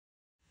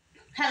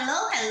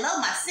Hello, hello,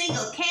 my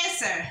single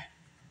Cancer.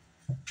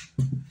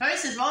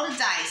 First is roll the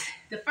dice.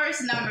 The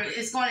first number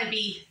is going to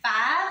be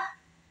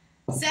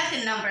 5.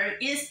 Second number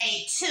is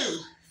a 2.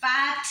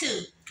 5,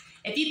 2.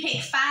 If you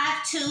pick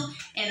 5, 2,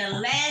 and the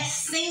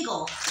last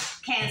single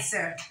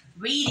Cancer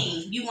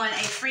reading, you want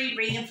a free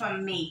reading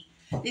from me.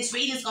 This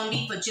reading is going to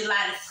be for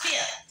July the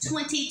 5th,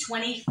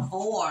 2024.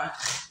 All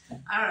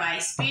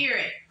right,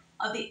 Spirit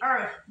of the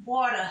earth,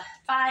 water,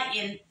 fire,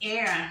 and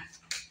air.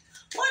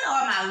 What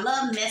are my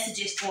love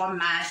messages for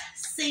my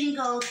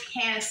single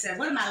Cancer?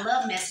 What are my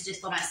love messages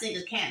for my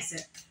single Cancer?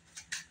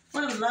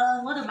 What are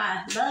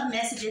my love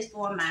messages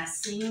for my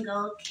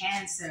single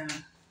Cancer?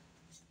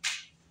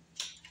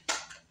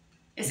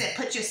 It said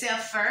put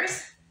yourself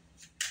first.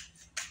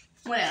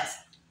 What else?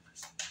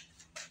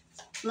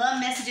 Love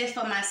messages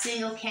for my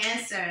single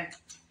Cancer.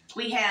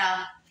 We have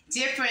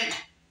different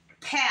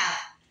paths.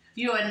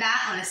 You are not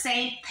on the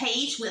same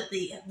page with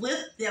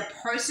the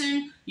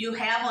person you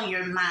have on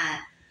your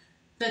mind.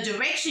 The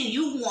direction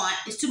you want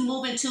is to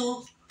move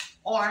into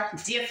or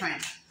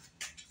different.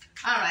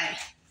 All right.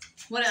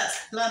 What else?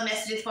 Love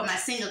messages for my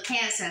single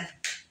Cancer.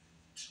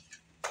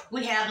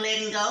 We have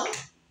letting go.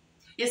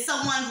 If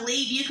someone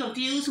leaves you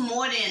confused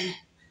more than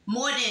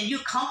you're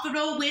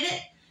comfortable with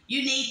it,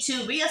 you need to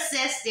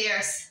reassess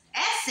their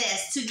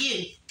access to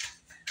you.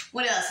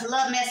 What else?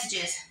 Love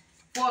messages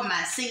for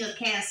my single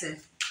Cancer.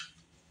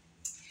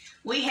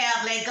 We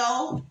have let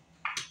go.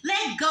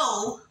 Let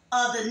go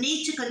of the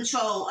need to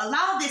control.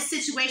 Allow this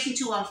situation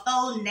to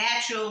unfold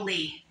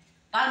naturally.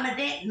 Bottom of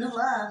the deck, new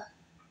love.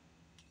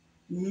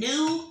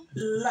 New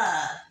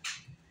love.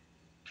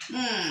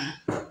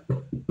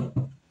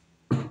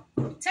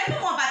 Tell me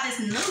more about this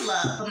new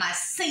love for my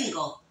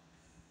single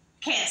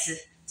Cancer.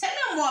 Tell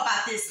me more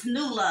about this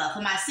new love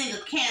for my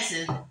single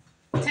Cancer.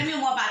 Tell me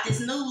more about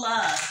this new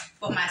love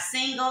for my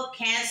single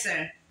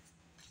Cancer.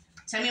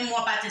 Tell me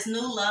more about this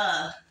new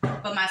love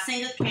for my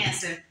single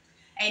Cancer.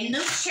 A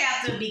new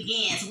chapter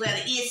begins, whether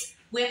it's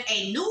with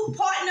a new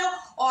partner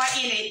or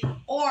in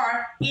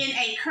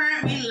a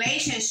current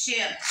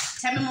relationship.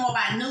 Tell me more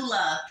about new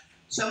love.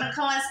 Show me the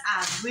cards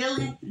I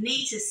really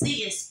need to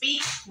see and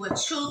speak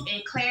with truth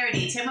and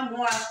clarity. Tell me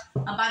more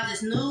about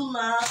this new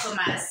love for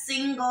my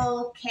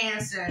single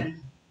Cancer.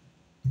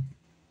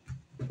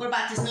 What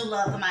about this new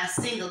love for my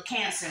single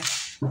Cancer?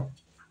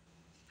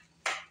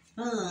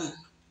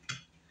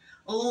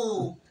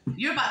 Oh,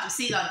 you're about to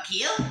receive a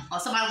gift, or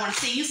somebody want to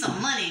send you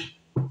some money.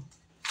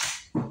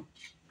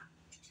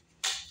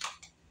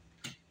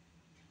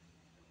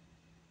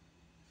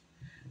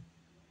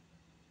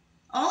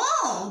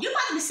 Oh, you're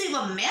about to receive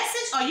a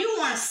message, or you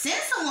want to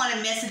send someone a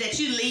message that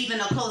you're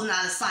leaving or closing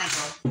out a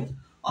cycle.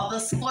 Or for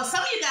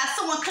some of you guys,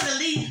 someone could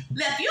have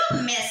left you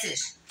a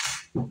message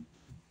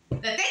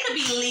that they could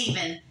be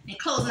leaving and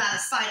closing out a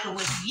cycle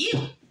with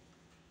you.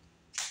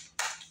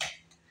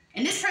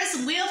 And this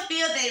person will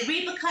feel the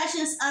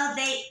repercussions of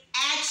their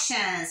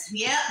actions.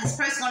 Yep, this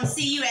person's going to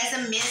see you as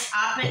a missed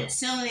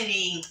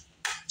opportunity.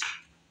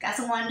 Got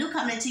someone new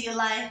coming into your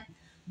life.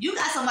 You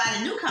got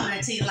somebody new coming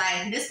into your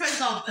life. And this person's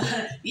going to,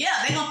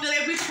 they're going to feel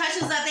the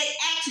repercussions of their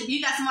actions.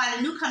 You got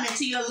somebody new coming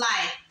into your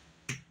life.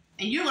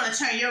 And you're going to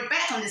turn your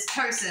back on this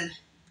person.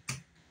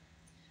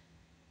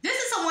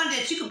 This is someone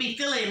that you could be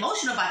feeling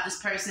emotional about this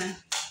person.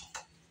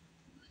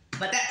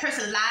 But that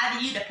person lied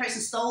to you. That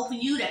person stole from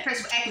you. That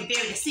person was acting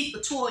very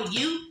deceitful toward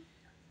you.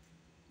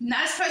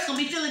 Now this person going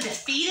to be feeling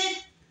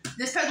defeated.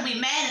 This person will be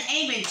mad and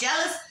angry and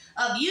jealous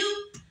of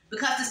you.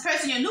 Because this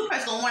person, your new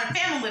person, going to want a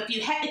family with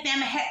you. Happy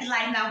family, happy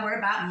life, not worry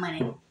about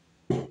money.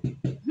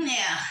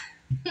 Yeah.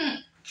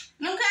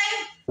 Okay?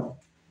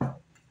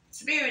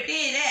 Spirit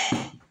did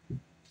that.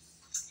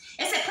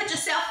 It said put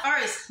yourself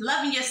first.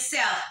 Loving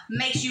yourself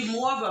makes you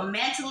more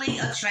romantically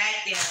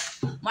attractive.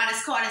 Why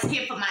this card is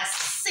here for my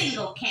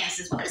single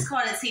Cancers. Why this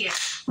card is here?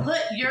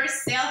 Put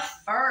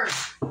yourself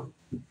first.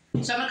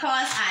 Show me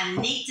cards I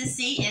need to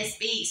see and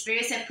speak.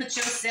 Spirit said put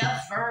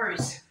yourself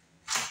first.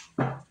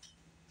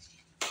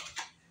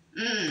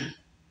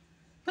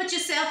 Put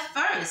yourself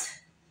first.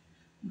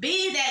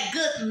 Be that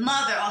good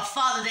mother or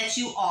father that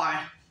you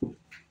are.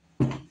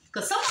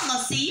 Because someone's going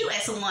to see you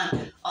as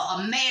someone,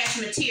 a marriage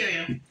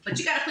material. But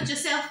you got to put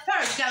yourself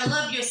first. You got to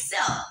love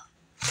yourself.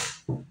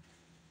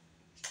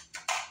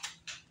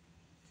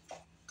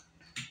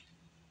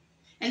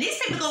 And these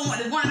people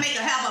going to want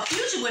to have a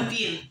future with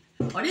you.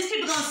 Or these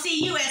people going to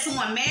see you as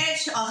someone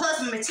marriage or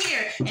husband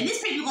material. And these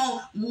people going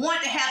to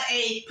want to have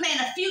a plan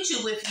of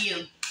future with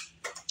you.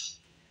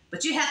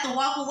 But you have to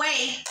walk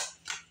away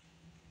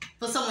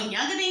for someone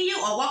younger than you,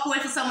 or walk away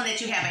for someone that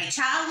you have a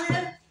child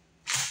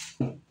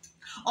with,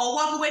 or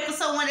walk away for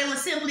someone that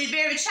was simply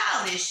very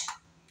childish.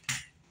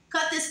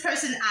 Cut this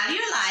person out of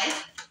your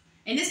life,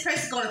 and this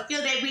person's going to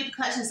feel their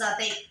repercussions of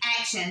their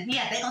action.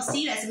 Yeah, they're going to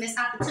see you as a missed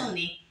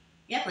opportunity.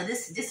 Yeah, but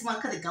this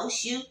one could have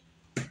ghosted you,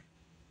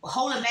 or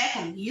holding back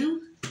on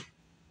you.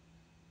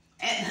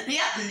 And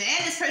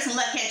this person's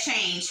luck had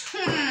changed.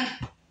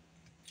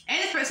 And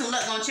this person's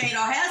luck gonna change or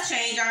has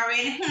changed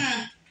already.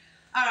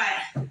 All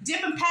right,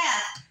 different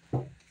path.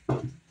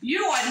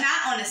 You are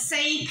not on the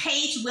same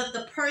page with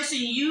the person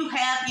you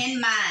have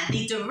in mind.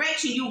 The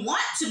direction you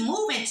want to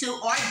move into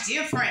are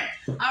different.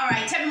 All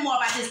right, tell me more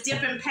about this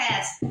different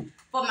paths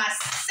for my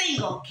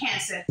single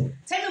Cancer.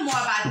 Tell me more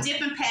about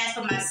different paths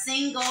for my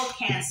single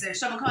Cancer.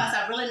 Show me cards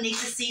I really need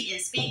to see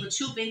and speak with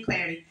truth and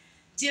clarity.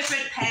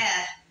 Different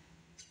path.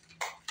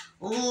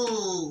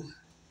 Ooh.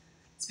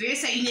 Spirit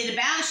said you need to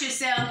balance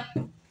yourself.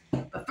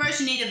 But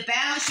first you need to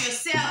balance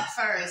yourself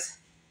first.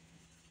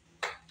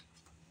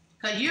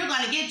 Because you're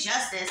going to get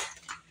justice.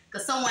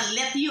 Because someone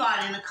left you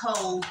out in the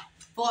cold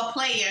for a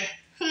player.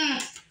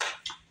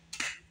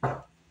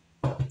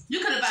 You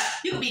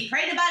could be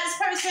prayed about this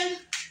person.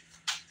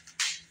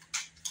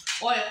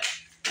 Or,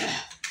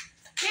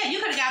 yeah, you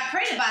could have got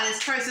prayed about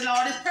this person.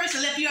 Or this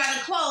person left you out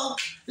of the cold.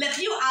 Left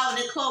you out of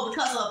the cold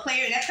because of a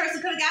player. That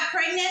person could have got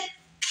pregnant.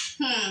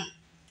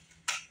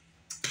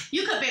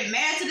 You could have been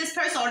married to this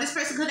person. Or this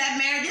person could have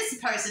married this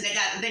person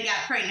they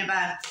got pregnant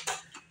by.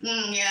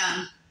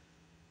 Yeah.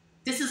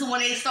 This is when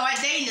they start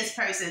dating this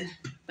person.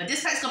 But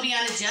this person's going to be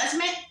under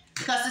judgment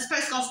because this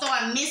person's going to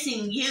start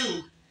missing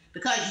you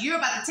because you're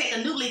about to take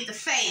a new leap of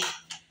faith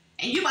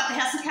and you're about to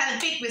have some kind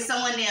of victory with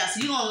someone else.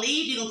 You're going to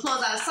leave. You're going to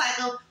close out a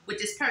cycle with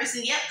this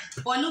person. Yep.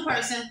 Or a new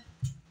person.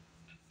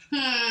 All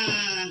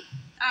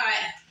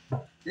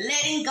right.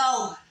 Letting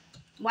go.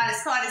 While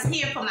this card is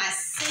here for my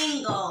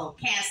single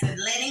Cancer.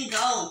 Letting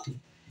go.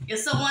 If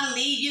someone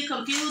leaves you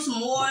confused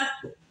more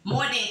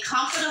than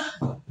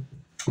comfortable,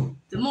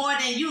 the more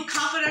than you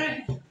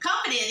confident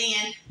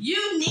in,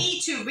 you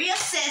need to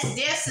reassess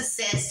their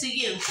success to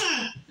you.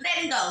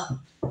 Letting go.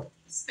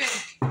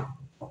 Spirit.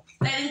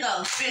 Letting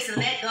go. Spirit said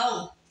let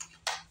go.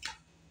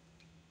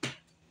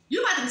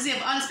 You might receive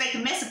an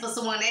unexpected message for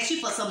someone that asks you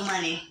for some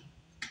money.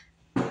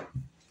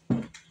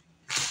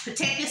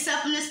 Protect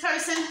yourself from this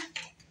person.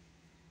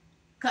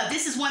 Because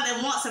this is one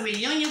that wants a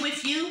reunion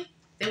with you.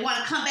 They want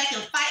to come back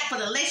and fight for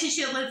the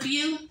relationship with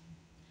you.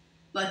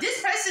 But this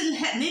person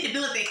need to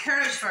build up their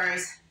courage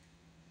first.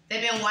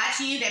 They've been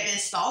watching you. They've been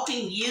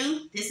stalking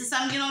you. This is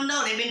something you don't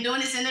know. They've been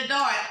doing this in the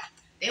dark.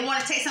 They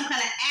want to take some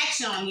kind of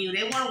action on you.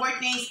 They want to work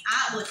things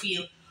out with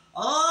you.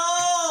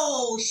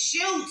 Oh,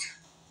 shoot.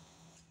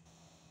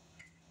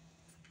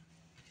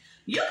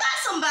 You got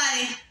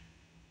somebody.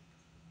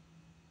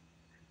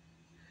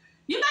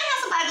 You might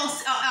have somebody go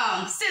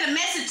send a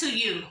message to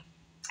you.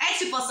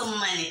 Ask you for some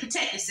money.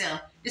 Protect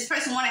yourself. This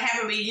person want to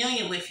have a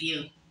reunion with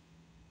you.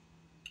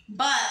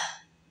 But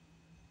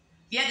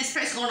yeah, this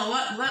person going to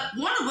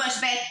want to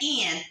rush back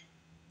in.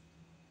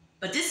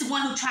 But this is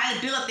one who trying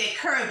to build up their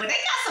courage. But they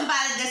got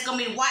somebody that's going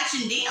to be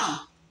watching them.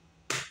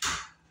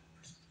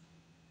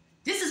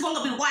 This is one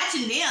going to be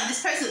watching them.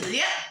 This person,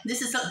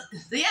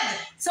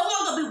 someone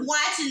going to be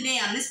watching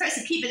them. This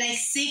person keeping a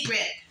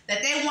secret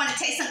that they want to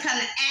take some kind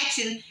of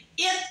action.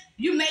 If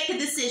you make a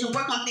decision,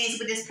 work on things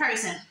with this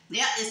person.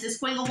 Yeah, it's this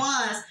Queen of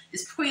Wands.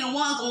 This Queen of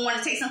Wands going to want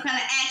to take some kind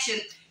of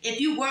action if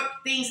you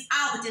work things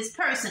out with this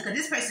person. Because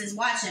this person is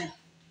watching.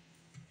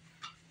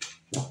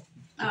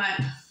 All right.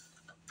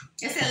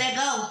 It said let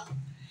go.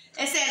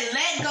 It said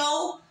let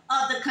go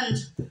of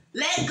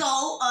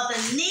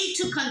the need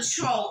to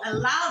control.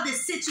 Allow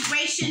this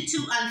situation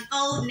to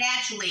unfold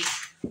naturally.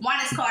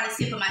 This card is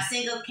here for my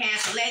single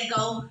Cancer. Let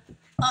go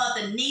of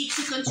the need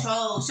to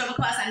control. Show me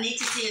cards I need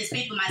to see and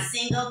speak for my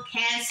single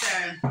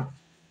Cancer.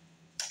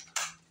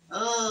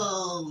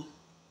 Oh.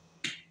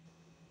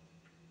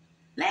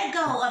 Let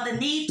go of the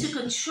need to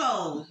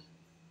control.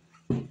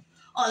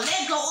 Or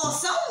let go of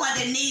someone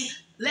that needs.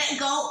 Let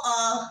go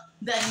of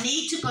the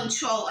need to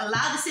control.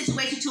 Allow the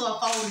situation to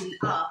unfold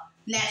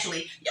naturally.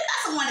 You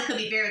got someone that could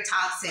be very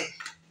toxic.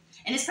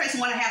 And this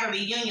person want to have a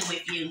reunion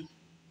with you.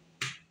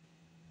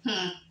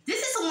 This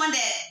is someone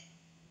that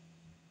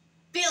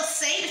feels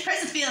safe. This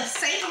person feels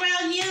safe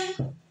around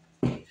you.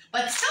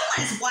 But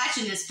someone is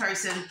watching this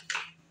person.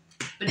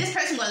 But this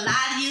person will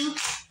lie to you,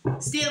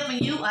 steal from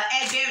you, or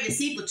act very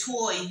deceitful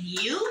toward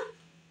you.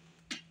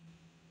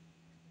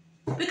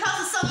 Because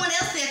of someone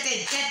else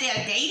that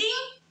they're dating.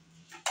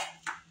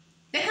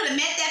 They could have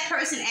met that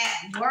person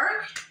at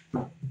work.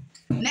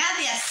 Now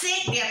they're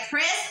sick, they're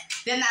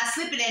pressed, they're not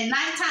sleeping at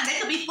nighttime. They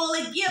could be full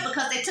of guilt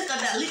because they took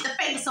a leap of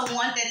faith with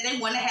someone that they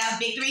want to have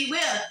victory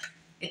with.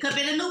 It could have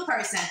been a new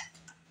person.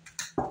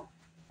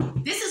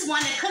 This is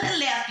one that could have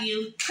left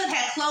you, could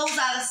have closed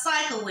out a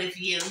cycle with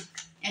you,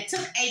 and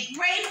took a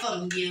break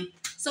from you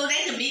so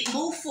they could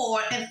move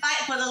forward and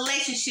fight for the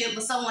relationship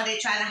with someone they're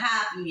trying to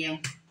hide from you.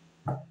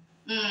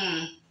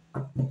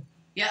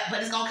 Yep, but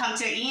it's going to come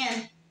to an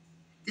end.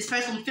 This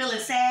person feeling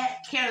sad,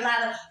 carry a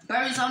lot of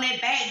burdens on their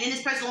back. Then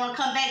this person want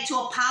to come back to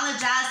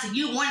apologize to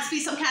you, want to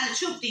speak some kind of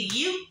truth to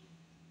you.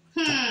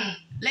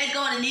 Let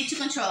go of the need to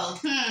control. All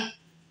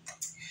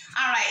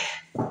right.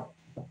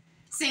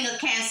 Single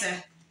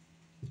Cancer.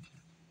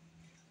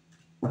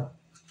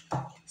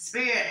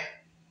 Spirit.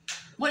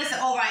 What is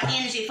the overall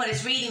energy for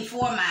this reading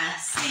for my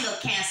single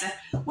Cancer?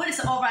 What is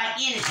the overall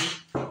energy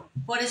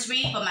for this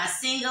reading for my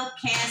single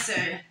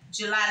Cancer?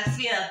 July the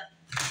 5th.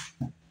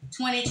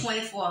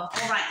 2024,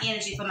 overall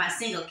energy for my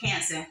single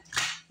Cancer.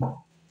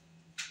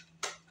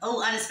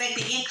 Oh,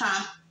 unexpected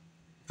income.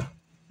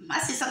 I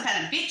see some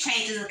kind of big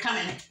changes are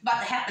coming, about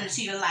to happen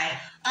to your life.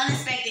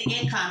 Unexpected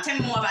income. Tell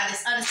me more about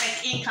this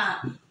unexpected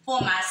income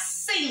for my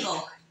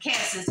single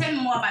Cancers. Tell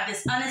me more about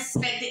this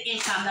unexpected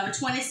income. Number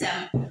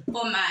 27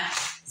 for my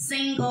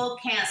single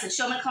Cancer.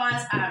 Show me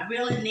cards I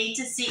really need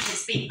to see and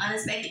speak.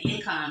 Unexpected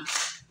income.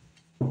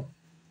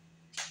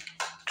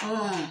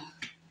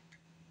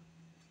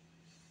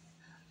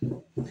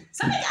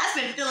 Some of you guys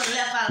been feeling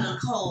left out of the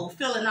cold,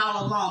 feeling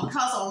all alone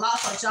because of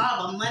loss of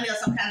job or money or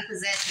some kind of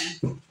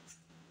possession.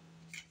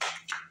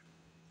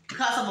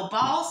 Because of a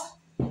boss,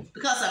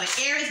 because of an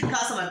Aries,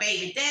 because of a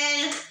baby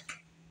daddy.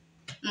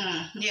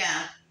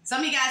 Yeah. Some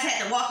of you guys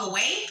had to walk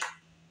away.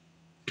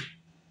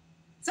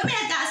 Some of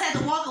you guys had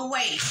to walk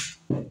away.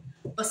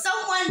 But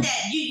someone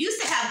that you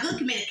used to have good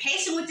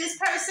communication with this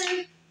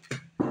person,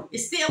 you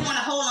still want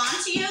to hold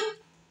on to you.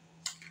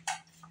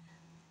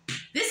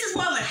 This is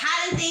one with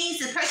hiding things,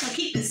 this person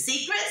keeping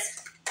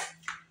secrets.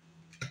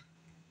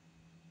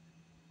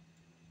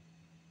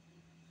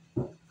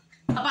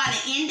 About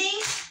an ending.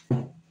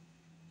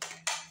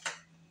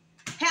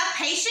 Have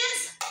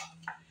patience.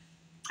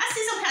 I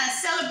see some kind of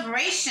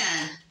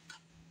celebration.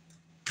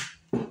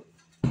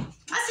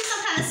 I see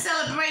some kind of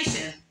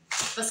celebration.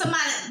 But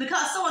somebody,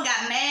 because someone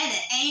got mad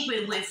and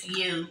angry with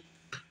you.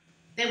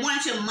 They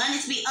wanted your money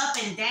to be up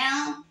and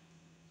down.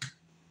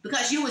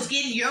 Because you was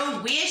getting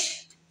your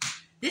wish.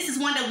 This is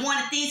one that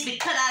wanted things to be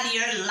cut out of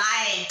your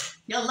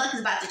life. Your luck is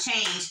about to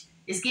change.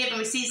 It's give and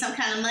receive some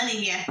kind of money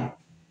here.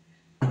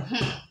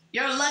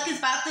 Your luck is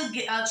about to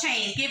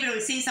change. Give and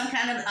receive some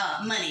kind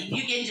of money.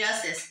 You're getting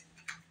justice.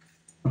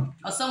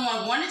 Or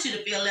someone wanted you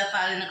to feel left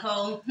out in the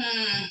cold.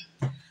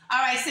 All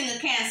right, single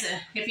Cancer.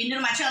 If you're new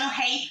to my channel,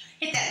 hey,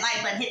 hit that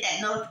like button, hit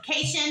that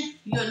notification.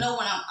 You'll know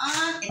when I'm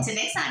on. Until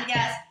next time,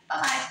 guys.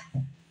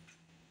 Bye-bye.